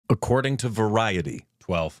According to Variety.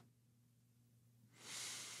 12.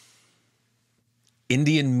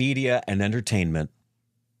 Indian media and entertainment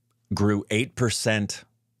grew 8%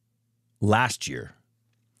 last year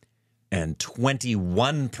and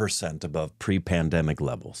 21% above pre-pandemic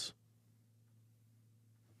levels.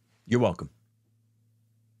 You're welcome.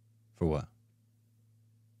 For what?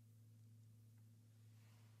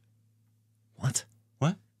 What?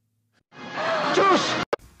 What? Juice!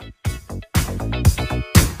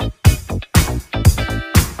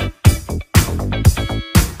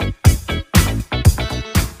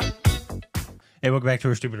 Hey, welcome back to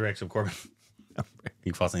our Stupid Rex of Corbin. You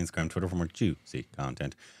can follow us on Instagram, Twitter for more juicy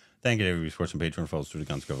content. Thank you to everybody who's watching Patreon. Follow us through the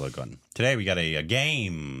guns, like button. Today we got a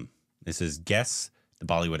game. This is Guess the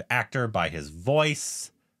Bollywood Actor by His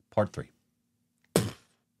Voice, Part 3.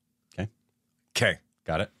 Okay. Okay.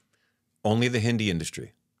 Got it? Only the Hindi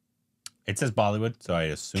industry. It says Bollywood, so I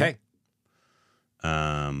assume. Okay.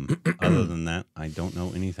 Other than that, I don't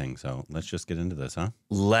know anything. So let's just get into this, huh?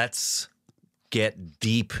 Let's get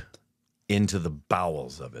deep into the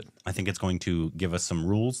bowels of it. I think it's going to give us some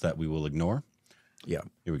rules that we will ignore. Yeah.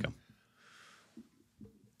 Here we go.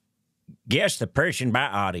 Guess the person by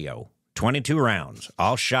audio. 22 rounds,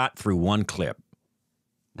 all shot through one clip.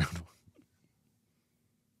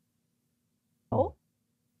 Oh.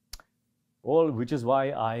 Well, which is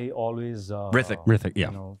why I always Rithik, yeah.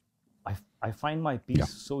 You know, I find my peace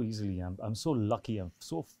so easily. I'm so lucky. I'm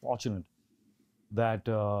so fortunate that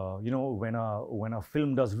you know, when a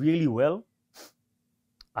film does really well,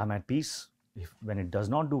 I'm at peace. When it does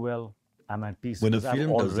not do well, I'm at peace. When a because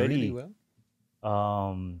film I've does already really well,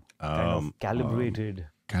 kind of calibrated.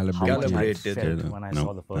 How much I Calibrated. felt when I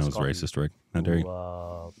saw the first that was copy racist, Rick. How dare you?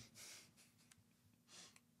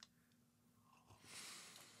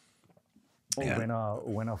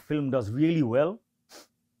 When a film does really well,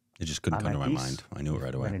 It just couldn't I'm come to at my peace. mind. I knew it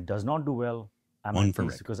right When away. it does not do well, I'm One at for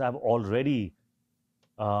peace Rick. because I've already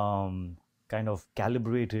kind of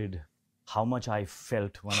calibrated how much I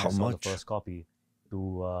felt when I saw the first copy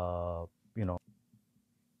to you know.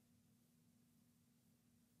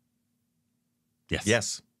 Yes.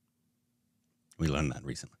 yes. We learned that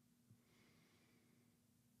recently.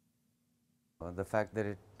 The fact that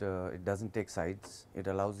it doesn't take sides, it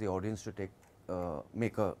allows the audience to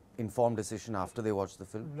make a informed decision after they watch the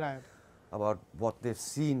film about what they've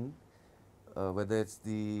seen, whether it's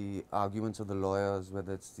the arguments of the lawyers,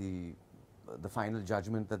 whether it's the final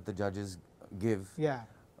judgment that the judges give. Yeah.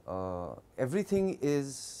 Everything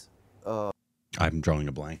is. I'm drawing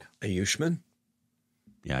a blank. Ayushman?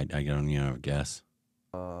 Yeah, I don't even have a guess.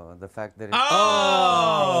 The fact that it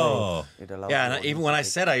allows Yeah, and even when I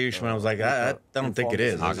said Ayushman, I was like, I don't think it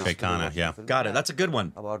is. Akshay Khanna, yeah. Got it. That's a good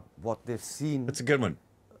one. About what they've seen. That's a good one.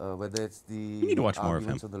 Whether it's the You need to watch more of him.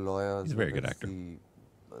 arguments of the lawyers, He's a very whether good it's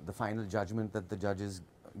actor. The final judgment that the judges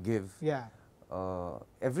give. Yeah.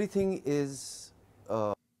 Everything is.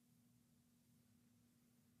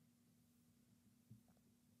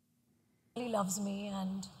 Loves me,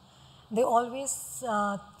 and they always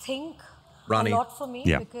think Ronnie. a lot for me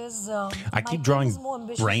Yeah. because I my keep team drawing is more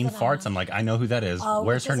ambitious brain than I farts. am. I'm like, I know who that is.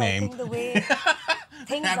 Where's Which her is, I name? think, the way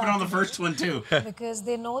things Happened are on the today. first one, too. Because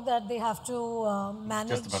they know that they have to manage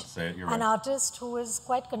Just about to say it, you're an right. artist who is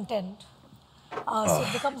quite content. So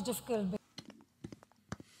it becomes difficult.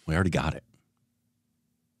 We already got it.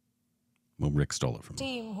 Well, Rick stole it from me.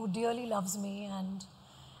 Team who dearly loves me, and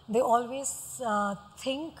they always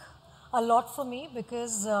think a lot for me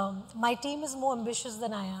because my team is more ambitious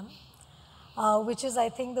than I am, which is, I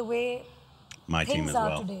think, the way My team things as are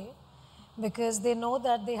well. today, because they know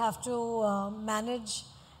that they have to manage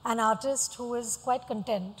an artist who is quite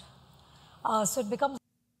content. So it becomes.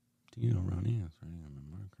 Do you know Ronnie?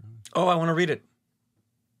 Oh, I want to read it.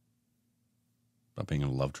 About being in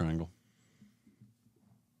a love triangle.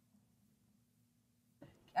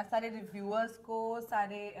 सारे reviewers को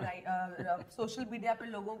सारे social media पे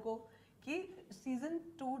लोगों को कि season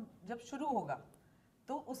 2 जब शुरू होगा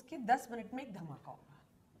तो उसके 10 मिनट में एक धमाका होगा,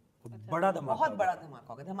 बड़ा धमाका, बहुत बड़ा धमाका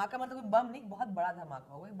होगा। धमाका मतलब कोई बम नहीं, बहुत बड़ा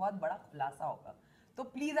धमाका होगा, बहुत बड़ा खुलासा होगा। तो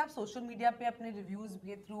प्लीज आप सोशल मीडिया पे अपने रिव्यूज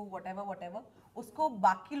भेज थ्रू व्हाटएवर उसको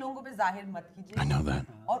बाकी लोगों पे जाहिर मत कीजिए। I know that.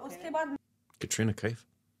 और उसके बाद Katrina Kaif.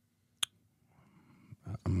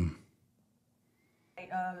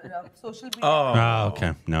 Social Oh,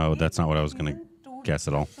 okay. No, that's not what I was going to guess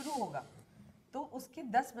at all. शुरू होगा तो उसके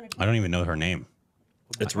 10 minute I don't even know her name.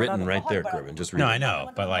 It's written right there, Corbin. Just read No, it. I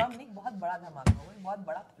know, but like, बहुत बड़ा धमाका होगा, बहुत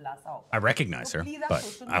बड़ा खुलासा होगा। I recognize her, but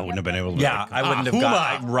I wouldn't have been able to. Yeah, like, I wouldn't have Huma!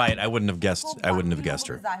 got right. I wouldn't have guessed. I wouldn't have guessed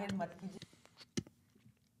her. जाहिर मत कीजिए।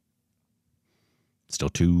 Still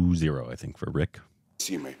 2-0, I think, for Rick.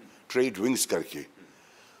 इसी में trade wings करके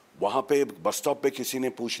वहाँ पे bus stop पे किसी ने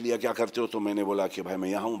पूछ लिया क्या करते हो, तो मैंने बोला कि भाई मैं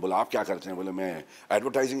यहाँ हूँ। बोला आप क्या करते हैं? बोले मैं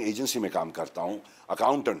एडवर्टाइजिंग एजेंसी में काम करता हूँ,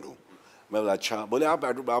 अकाउंटेंट हूँ। मैं बोला अच्छा। बोले आप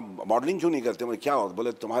मॉडलिंग क्यों नहीं करते? बोले क्या हो?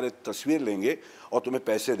 बोले तुम्हारे तस्वीर लेंगे और तुम्हें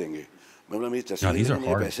पैसे देंगे। मैं बोला मेरी तस्वीर लेंगे,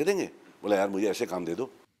 मुझे पैसे देंगे? बोला यार मुझे ऐसे काम दे दो।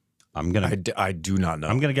 I do not know.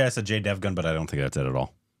 I'm gonna guess a J Devgun, but I don't think that's it at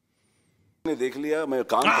all. मैंने देख लिया, मैं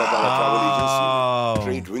काम करता था ट्रैवल एजेंसी में,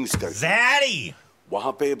 ट्रेड विंग्स कर Zaddy!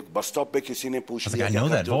 वहाँ पे बस स्टॉप पे किसी ने पूछ लिया क्या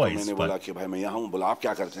करते हो, तो मैंने बोला कि भाई मैं यहाँ हूँ। बोला आप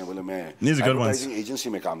क्या करते हैं? बोले मैं एडवर्टाइजिंग एजेंसी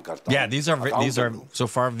में काम करता हूँ। Yeah, these are so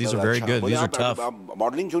far these are very good. These are tough. आप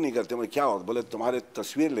मॉडलिंग क्यों नहीं करते? बोले क्या हो? बोले तुम्हारे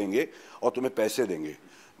तस्वीर लेंगे और तुम्हें पैसे देंगे।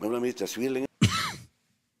 मैं बोला मेरी तस्वीर लेंगे।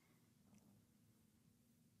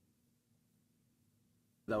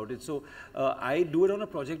 About it. So I do it on a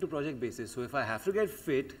project-to-project basis. So if I have to get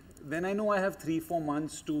fit, then I know I have 3-4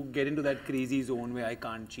 months to get into that crazy zone where I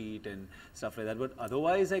can't cheat and stuff like that. But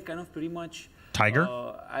otherwise, I kind of pretty much Tiger.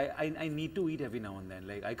 I need to eat every now and then.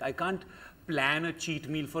 Like I can't plan a cheat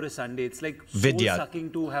meal for a Sunday. It's like Vidya.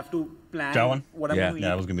 soul-sucking to have to plan Joan? what I'm going to eat. Yeah,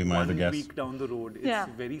 that was gonna be my other guess. 1 week down the road.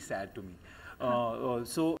 It's very sad to me.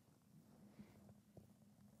 So.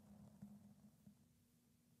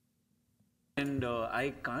 And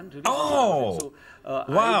I can't really. So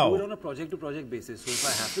wow. I do it on a project-to-project basis. So if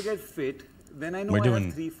I have to get fit, then I know We're I doing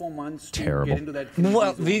have 3-4 months to terrible. get into that crazy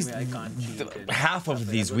Well, zone these where I can't cheat and half of stuff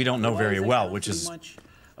like these that. we don't know very Otherwise, I well, can't which pretty is much,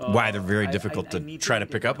 why they're very difficult I to need try to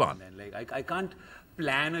eat pick every up now on. and then. Like I can't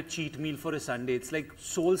plan a cheat meal for a Sunday. It's like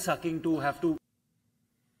soul-sucking to have to.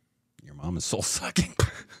 Your mom is soul sucking.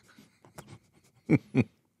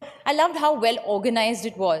 I loved how well organized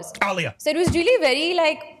it was. Alia. So it was really very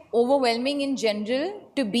like overwhelming in general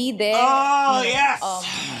to be there. Oh, yes!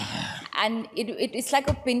 And it's like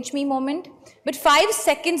a pinch me moment. But 5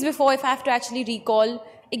 seconds before, if I have to actually recall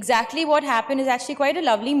exactly what happened, is actually quite a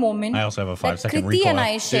lovely moment. I also have a 5-second Kriti recoil. and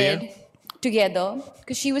I shared together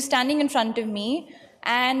because she was standing in front of me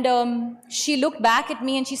and she looked back at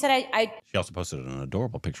me and she said, She also posted an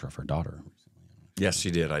adorable picture of her daughter. Yes,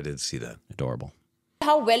 she did. I did see that. Adorable.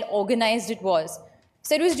 How well organized it was.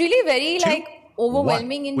 So it was really very like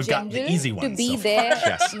overwhelming in We've got the general easy to ones be so there,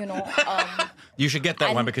 Yes. you know. You should get that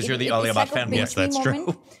and one because you're the it's Aliabat like a fan. pinch Yes, me that's moment.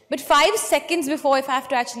 true. But 5 seconds before, if I have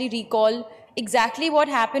to actually recall exactly what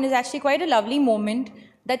happened, is actually quite a lovely moment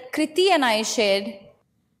that Kriti and I shared.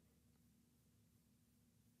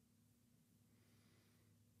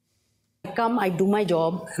 I come, I do my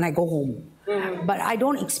job, and I go home. But I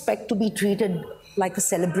don't expect to be treated like a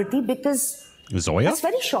celebrity because Zoya? it's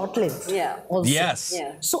very short-lived. Yeah. Also. Yes.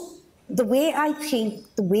 Yeah. So the way I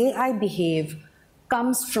think, the way I behave,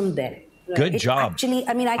 comes from there. Good job. Actually,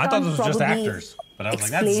 I mean, I I can't thought this was just probably actors, but I was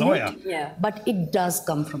like, that's explain Zoya. it, Yeah. but it does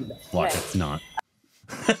come from there. Watch, it's not.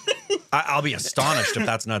 I'll be astonished if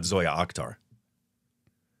that's not Zoya Akhtar.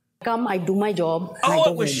 Come, I do my job, and I Oh,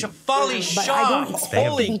 go it was home. Shafali But I Shah. don't expect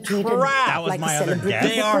Holy to be treated crap. That was like my a other celebrity. guess.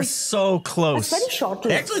 They are because so close. It's very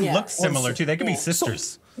short-lived. They actually Yeah. look similar, Also. too. They could be Yeah.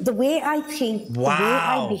 sisters. The way I think, the way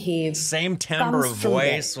I Wow. behave, Same timbre comes of from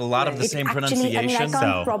voice, there. a lot of the It same actually, I mean, I pronunciation. can't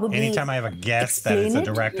So probably anytime I have a guess that it's a explain it,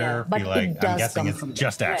 director, but be it like, I'm does guessing come it's from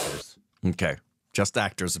just there. actors. Okay. Just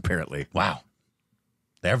actors, apparently. Wow.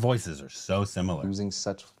 Their voices are so similar. Using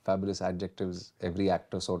such fabulous adjectives, every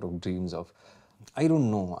actor sort of dreams of. I don't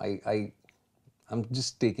know. I'm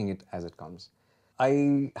just taking it as it comes.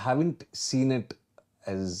 I haven't seen it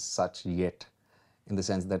as such yet, in the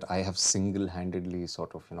sense that I have single-handedly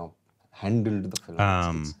sort of, handled the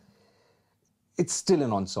film. It's still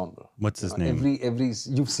an ensemble. What's his name?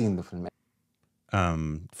 You've seen the film.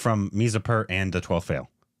 From Mizapur and The 12th Fail.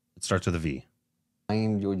 It starts with a V.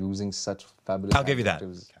 And you're using such fabulous I'll give you that.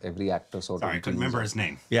 adjectives, every actor sort Sorry, I of couldn't dreams remember of. his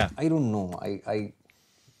name. Yeah. I don't know.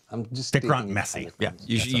 I'm just Vikrant taking it Messi. as it Yeah.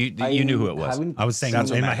 comes. You knew who it was. haven't I was saying,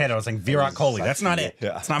 Sounds in my romantic. head, I was saying Virat Kohli. That's not it.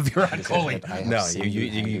 Yeah. It's not Virat Kohli. I have No,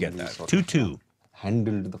 you get single-handedly that. sort of 2-2.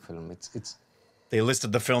 handled the film. It's They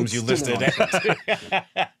listed the films you It's still listed.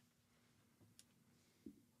 an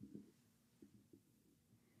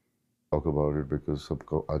talk about it because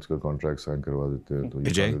सबको आजकल contract sign करवा देते हैं तो you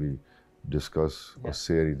Vijay? can't really discuss or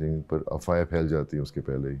say anything पर अफवाहें फैल जाती हैं उसके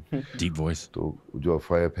पहले ही Deep voice. तो जो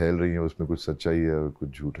अफवाहें फैल रही हैं उसमें कुछ सच्चाई है और कुछ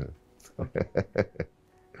झूठ है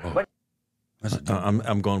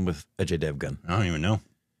I'm going with Ajay Devgan. I don't even know.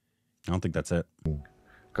 I don't think that's it.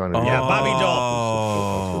 Can't Yeah, Bobby Dole.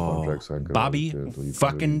 आजकल कॉन्ट्रैक्ट साइन करवा Bobby देते हैं तो you can't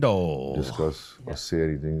fucking really Dole. discuss or say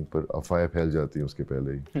anything पर अफवाहें फैल जाती हैं उसके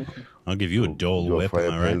पहले ही I'll give you a Dole जो whip, अफवाहें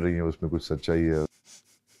am I फैल right? रही हैं उसमें कुछ सच्चाई है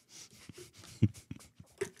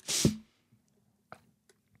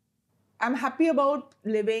I'm happy about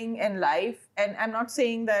living and life, and I'm not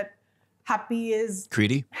saying that happy is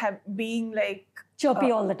Creedy? being like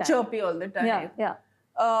chirpy all the time. Chirpy all the time. Yeah, yeah.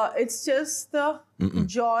 It's just the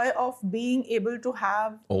joy of being able to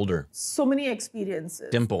have older so many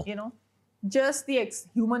experiences. Dimple. You know, just the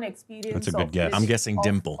human experience. That's a good guess. I'm guessing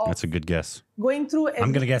Dimple. That's a good guess. Going through.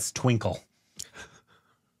 I'm gonna guess Twinkle.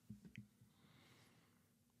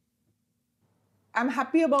 I'm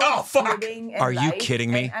happy about living and Are you life,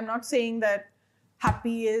 kidding me? and I'm not saying that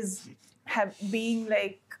happy is being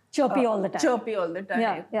like chirpy all the time. Chirpy all the time.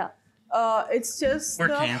 Yeah, yeah. It's just We're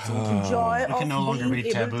the canceled. joy We of can no longer being be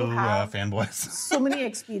able taboo to have fanboys. so many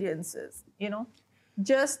experiences. You know,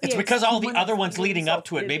 just the It's because all the human other ones leading up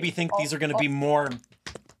to it made me think these are going to be more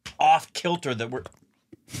off kilter that we're.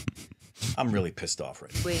 I'm really pissed off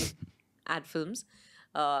right now. Doing ad films.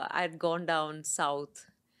 I'd gone down south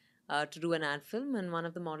to do an ad film, and one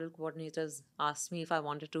of the model coordinators asked me if I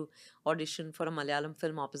wanted to audition for a Malayalam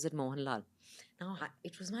film opposite Mohanlal. Now,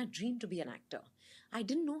 it was my dream to be an actor. I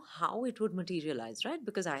didn't know how it would materialize, right?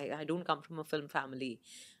 Because I don't come from a film family.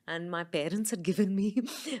 And my parents had given me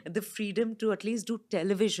the freedom to at least do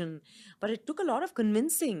television. But it took a lot of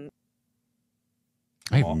convincing.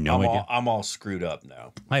 I have no idea. I'm all screwed up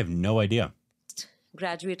now. I have no idea.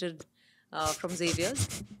 Graduated from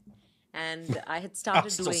Xavier's. And I had started I'm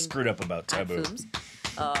still doing screwed up about taboo. films.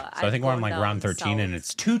 So I think we're on like round 13 and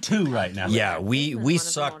it's 2-2 right now. Yeah, we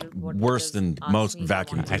suck worse than most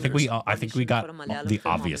vacuum cleaners. I think we got the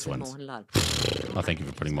obvious ones. Oh, thank you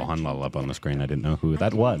for putting Mohanlal up on the screen. I didn't know who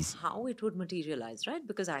that was. How it would materialize, right?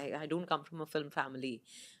 Because I don't come from a film family.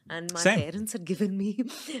 And my Same. parents had given me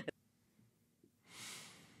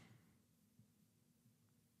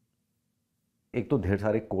एक तो ढेर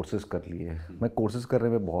सारे courses कर लिए मैं courses करने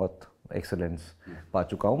में बहुत एक्सेलेंस पा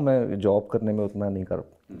चुका हूँ मैं जॉब करने में उतना नहीं कर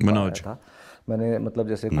पाया था मैंने मतलब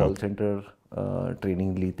जैसे कॉल सेंटर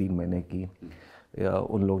ट्रेनिंग ली 3 महीने की या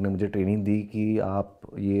उन लोग ने मुझे ट्रेनिंग दी कि आप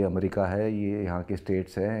ये अमेरिका है ये यहाँ के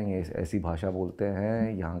स्टेट्स हैं ये ऐसी भाषा बोलते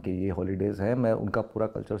हैं यहाँ के ये हॉलीडेज़ हैं मैं उनका पूरा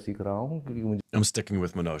कल्चर सीख रहा हूँ क्योंकि मुझे I'm sticking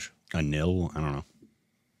with Manoj. Anil? I don't know.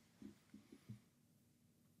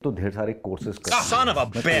 तो ढेर सारे courses Son of a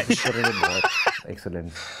bitch! करने में बहुत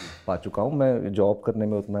एक्सेलेंस पा चुका हूँ मैं जॉब करने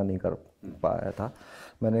में उतना नहीं कर पाया था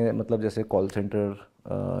मैंने मतलब जैसे call centre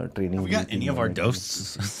training Lee any of our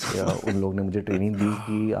ghosts? या उन लोग ने मुझे ट्रेनिंग दी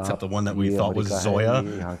कि Except the one that आप we ये thought was अमेरिका Zoya. है,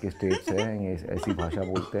 ये यहाँ के स्टेट्स हैं ये ऐसी भाषा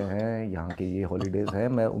बोलते हैं यहाँ के ये हॉलीडेज़ हैं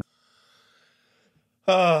मैं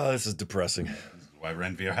Oh, this is depressing. This is why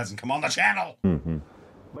Renvir hasn't come on the channel.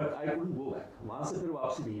 But I couldn't go back. वहाँ से फिर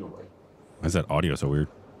वापसी नहीं हो पाई. Why is that audio so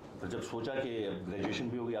weird? तो जब सोचा कि ग्रेजुएशन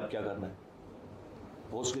भी हो गई अब क्या करना है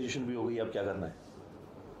पोस्ट ग्रेजुएशन भी हो गई अब क्या करना है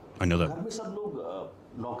I know that. घर में सब लोग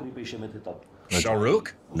नौकरी पेशे में थे तब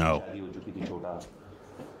Shahrukh? No. शादी हो चुकी थी छोटा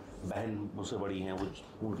बहन मुझसे बड़ी हैं वो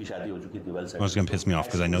उनकी शादी हो चुकी थी well Well, it's going to piss me off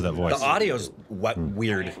because I know that voice. The audio's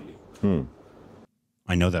weird.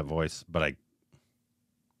 I know that voice, but I...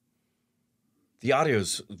 The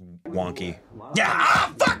audio's wonky. Yeah!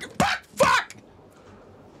 Ah, fuck!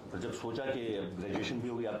 तो जब सोचा कि ग्रेजुएशन भी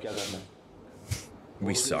हो गई अब क्या करना है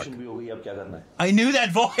We suck. भी हो गई अब क्या करना है I knew that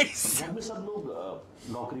voice! घर में सब लोग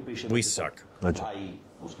नौकरी पेशे में We थे तब। suck. भाई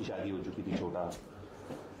उसकी शादी हो चुकी थी छोटा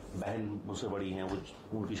बहन मुझसे बड़ी हैं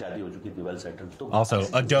वो उनकी शादी हो चुकी थी वेल सेटल्ड तो Also,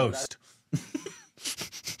 a dosed.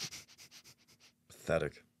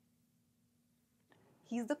 Pathetic.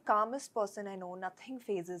 He's the calmest person I know. Nothing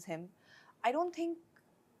phases him. I don't think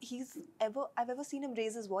I've ever seen him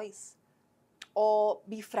raise his voice or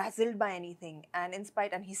be frazzled by anything. And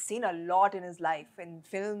and he's seen a lot in his life, in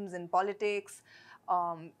films, in politics.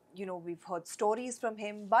 You know, we've heard stories from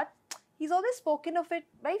him, but he's always spoken of it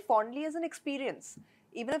very fondly as an experience.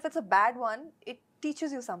 Even if it's a bad one, it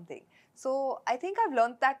teaches you something. So I think I've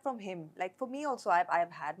learned that from him. Like for me also,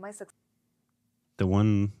 I've had my success.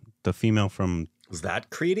 The female from... Was that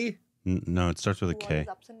Creedy? No, it starts with a K. His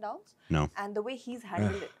ups and downs. No. And the way he's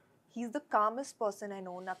handled it. He's the calmest person I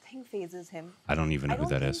know. Nothing phases him. I don't even know who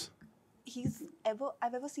that is.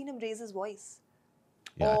 I've ever seen him raise his voice.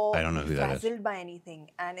 Yeah, or I don't know who that is. frazzled by anything.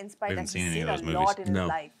 And in spite haven't and seen he's any seen of those a movies. lot in No. his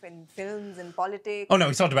life, in films, in politics. Oh, no,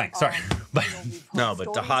 he sold the bank. Sorry. No,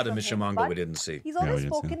 but Tahad and from him, Mishamongo but we didn't see. He's always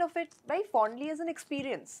spoken of it very fondly as an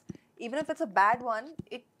experience. Even if it's a bad one,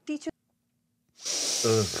 it teaches.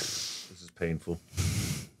 Ugh, this is painful.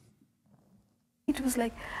 It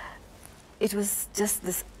was just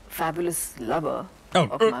this fabulous lover Oh,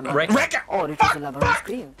 of my mother. Rekha! Or it was a lover on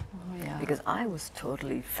screen. Because I was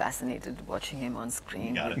totally fascinated watching him on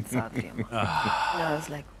screen with Satyam. And I was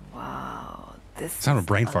like, wow, this It sounded is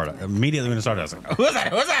brain fart. ultimate. Immediately when it started, I was like, who's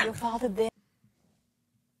that? Who's that? Your father there.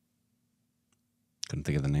 Couldn't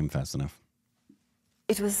think of the name fast enough.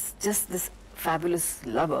 It was just this fabulous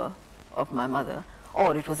lover of my mother.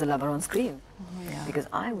 Or it was a lover on screen. Because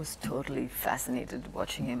I was totally fascinated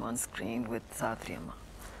watching him on screen with Satri Amma.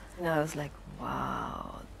 And I was like,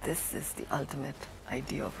 wow, this is the ultimate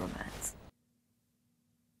idea of romance.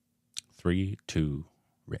 3, 2,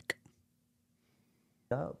 Rick.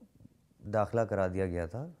 दाखला करा दिया गया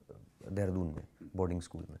था देहरादून में boarding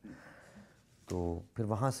school में, तो फिर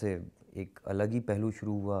वहाँ से एक अलग ही पहलू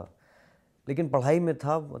शुरू हुआ, लेकिन पढ़ाई में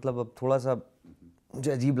था, मतलब अब थोड़ा सा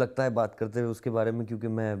मुझे अजीब लगता है बात करते हुए उसके बारे में, क्योंकि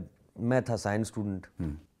मैं था साइंस स्टूडेंट,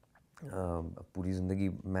 पूरी ज़िंदगी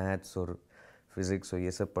मैथ्स और फिज़िक्स और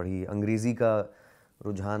ये सब पढ़ी, अंग्रेज़ी का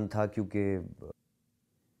रुझान था क्योंकि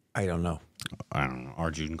I don't know.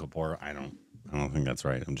 Arjun Kapoor. I don't think that's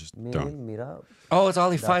right. I'm just throwing. Oh, it's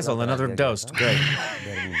Ali Faisal, another dosed. Great.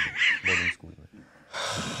 Boarding school में,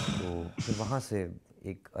 तो फिर वहाँ से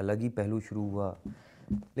एक अलग ही पहलू शुरू हुआ,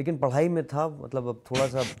 लेकिन पढ़ाई में था, मतलब अब थोड़ा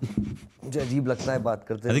सा मुझे अजीब लगता है बात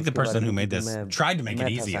करते हुए. I think the person who made this tried to make it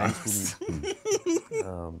easy on us.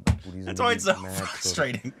 That's why it's so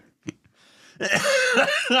frustrating.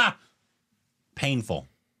 Painful.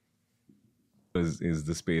 Is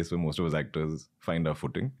the space where most of us actors find our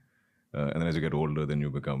footing, and then as you get older, then you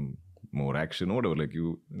become more action or whatever. Like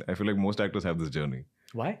I feel like most actors have this journey.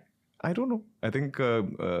 Why? I don't know. I think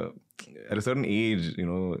at a certain age,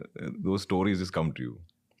 those stories just come to you.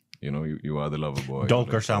 You are the lover boy.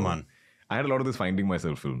 Dolkar Saman. I had a lot of this finding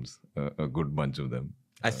myself films, a good bunch of them.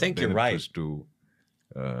 I think you're right. Pushed to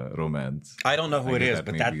romance. I don't know who it is,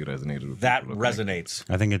 but that resonated with that people. resonates.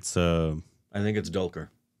 I think it's Dolkar.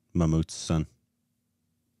 Mahmood's son.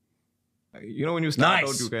 When you start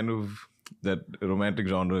out, you kind of, that romantic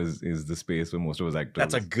genre is the space where most of us actors.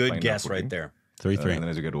 That's a good guess right there. 3-3. And then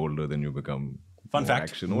as you get older, then you become Fun more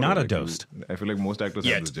fact, action not a like dosed. I feel like most actors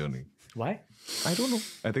have this journey. Why? I don't know.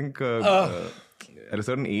 I think at a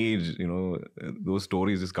certain age, those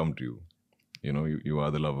stories just come to you. You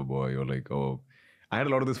are the lover boy. You're like, oh, I had a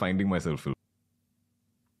lot of this finding myself film.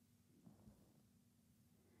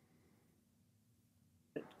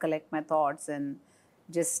 Collect my thoughts and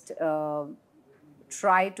just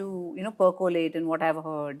try to percolate in what I've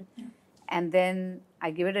heard, and then I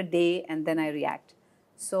give it a day and then I react.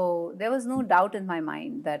 So there was no doubt in my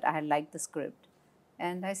mind that I had liked the script,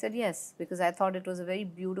 and I said yes because I thought it was a very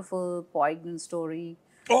beautiful, poignant story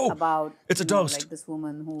about it's a dosed. like this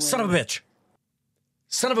woman who Son of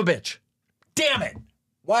a bitch. Damn it!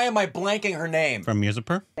 Why am I blanking her name? From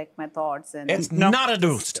Musipur? Collect my thoughts and it's not a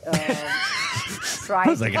dosed. I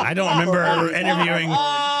was like, I don't remember interviewing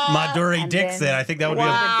Madhuri Dixit. I think that would be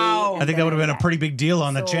I think that would have been a pretty big deal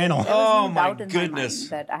on the channel. Oh my goodness!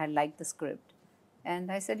 That I had liked the script,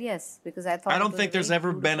 and I said yes because I thought I don't think there's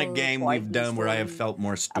ever been a game we've done where I have felt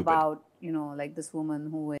more stupid about like this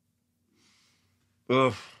woman who.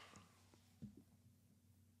 Ugh.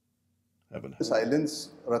 Silence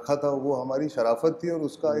रखा था वो हमारी शराफत थी और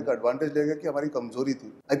उसका एक advantage ले गया कि हमारी कमजोरी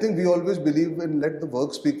थी. I think we always believe in let the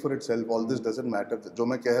work speak for itself. All this doesn't matter. जो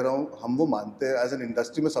मैं कह रहा हूँ हम वो मानते हैं एज एन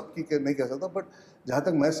इंडस्ट्री में सबकी नहीं कह सकता, बट जहाँ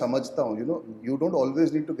तक मैं समझता हूँ you don't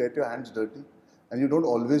always need to get your hands dirty and you don't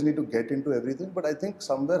always need to get into everything, but I think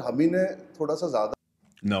somewhere हम ही ने थोड़ा सा ज्यादा.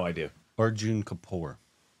 No idea. Arjun Kapoor.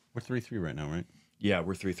 We're 3-3 right now, right? Yeah,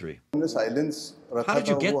 we're 3-3. हमने silence रखा How did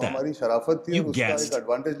you था get वो that? हमारी शराफत थी You और उसका guessed. एक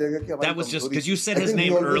एडवांटेज ले गया कि हमारी That was just कमजोरी. because you said I his think we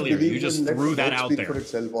name always earlier. believe You just in let threw the that work out speak there. for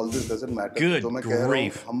itself. All this doesn't matter. Good जो मैं कह रहा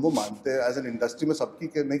grief. हूँ हम वो मानते हैं एज एन इंडस्ट्री में सबकी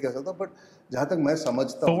नहीं कह सकता, बट जहाँ तक मैं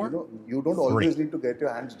समझता हूँ you don't always need to get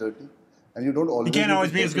your hands dirty and you don't always. You can't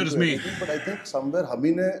always be as good as me. But I think somewhere हम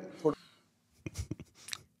ही ने थोड़ा.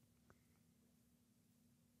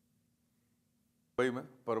 मुंबई में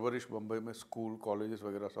परवरिश, बम्बई में स्कूल कॉलेजेस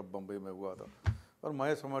वगैरह सब बम्बई में हुआ था, और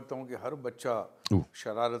मैं समझता हूँ कि हर बच्चा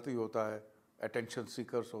शरारती होता है, अटेंशन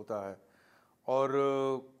सीकर्स होता है, और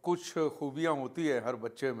कुछ खूबियाँ होती है हर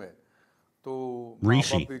बच्चे में. तो माँ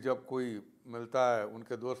बाप भी जब कोई मिलता है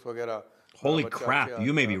उनके दोस्त वगैरह, Holy crap,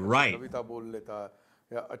 you may be right. कविता बोल लेता है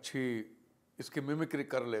या अच्छी इसकी मिमिक्री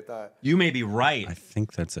कर लेता है. You may be right. I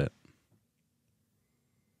think that's it.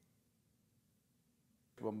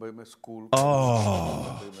 Bombay में school.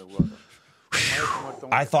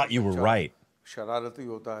 I thought you were right. शरारती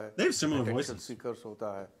होता है. They have similar voices. Seekers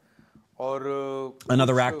होता है. और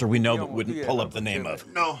another actor we know but wouldn't pull up the name of.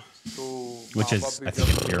 No. Which is, I think,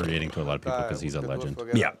 infuriating to a lot of people because he's a legend.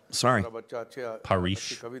 Yeah, sorry. Parish.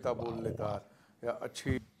 कविता बोल लेता है या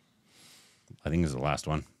अच्छी. I think this is the last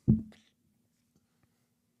one.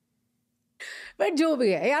 But जो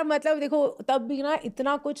भी है यार, मतलब देखो तब भी ना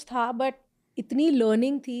इतना कुछ था, बट इतनी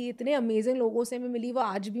लर्निंग थी, इतने अमेजिंग लोगों से मैं मिली, वो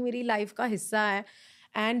आज भी मेरी लाइफ का हिस्सा है.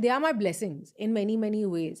 And they are my blessings in many many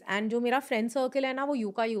ways. And जो मेरा फ्रेंड सर्कल है ना, वो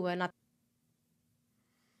यू का यू है ना.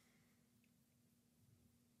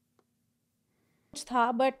 कुछ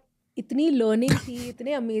था बट इतनी लर्निंग थी,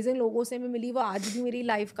 इतने अमेजिंग लोगों से मैं मिली, वो आज भी मेरी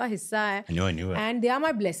लाइफ का हिस्सा है. I knew it. And they are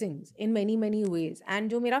my blessings in many many ways. And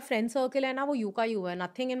जो मेरा फ्रेंड सर्कल है ना, वो यू का यू है.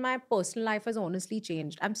 Nothing in my personal life has honestly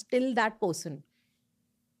changed. I am still that person.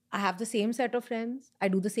 I have the same set of friends. I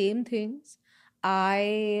do the same things.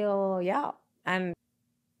 And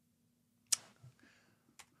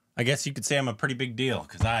I guess you could say I'm a pretty big deal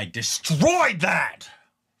because I destroyed that.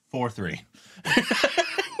 4-3.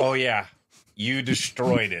 Oh, yeah. You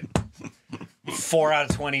destroyed it. 4 out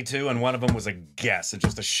of 22, and one of them was a guess. It's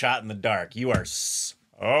just a shot in the dark. You are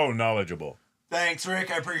so knowledgeable. Thanks,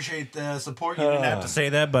 Rick. I appreciate the support. You didn't have to say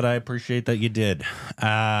that, but I appreciate that you did.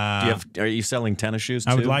 Are you selling tennis shoes,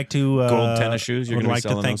 too? I would like to... Gold tennis shoes? I would like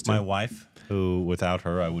to thank my wife, who, without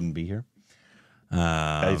her, I wouldn't be here.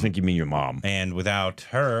 I think you mean your mom. And without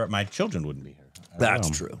her, my children wouldn't be here. That's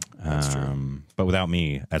true. That's true. But without me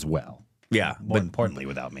as well. Yeah. More importantly,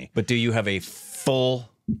 without me. But do you have a full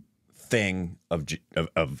thing of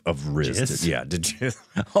Riz? Jizz? Yeah. Did you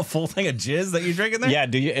a full thing of jizz that you're drinking there? Yeah.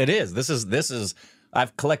 Do you? It is. This is.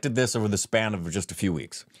 I've collected this over the span of just a few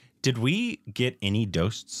weeks. Did we get any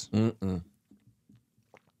doses?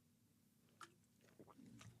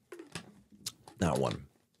 Not one.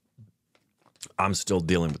 I'm still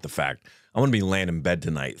dealing with the fact. I'm going to be laying in bed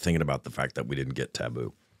tonight thinking about the fact that we didn't get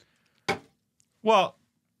Taboo. Well,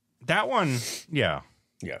 that one, yeah.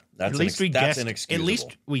 Yeah. That's at least we that's guessed. inexcusable. At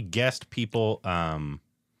least we guessed people.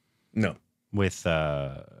 No. With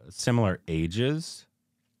similar ages.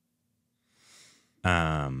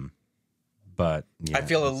 But yeah, I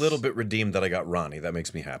feel a little bit redeemed that I got Ronnie. That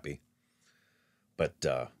makes me happy. But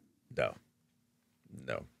no.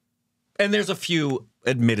 And there's a few.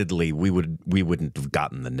 Admittedly, we wouldn't have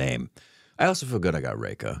gotten the name. I also feel good I got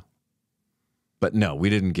Reka. But no, we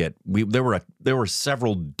didn't get. There were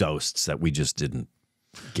several doses that we just didn't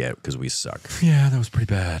get because we suck. Yeah, that was pretty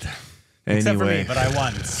bad. Except for me, Anyway. but I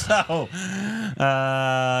won. So,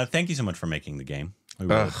 thank you so much for making the game. We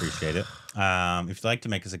really appreciate it. If you'd like to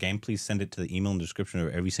make us a game, please send it to the email in the description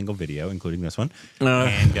of every single video, including this one.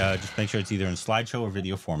 And just make sure it's either in slideshow or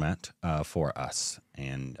video format for us.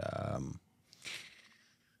 And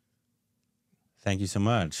thank you so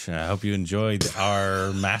much. I hope you enjoyed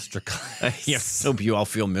our masterclass. Yes, hope you all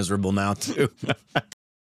feel miserable now, too.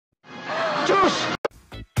 Juice!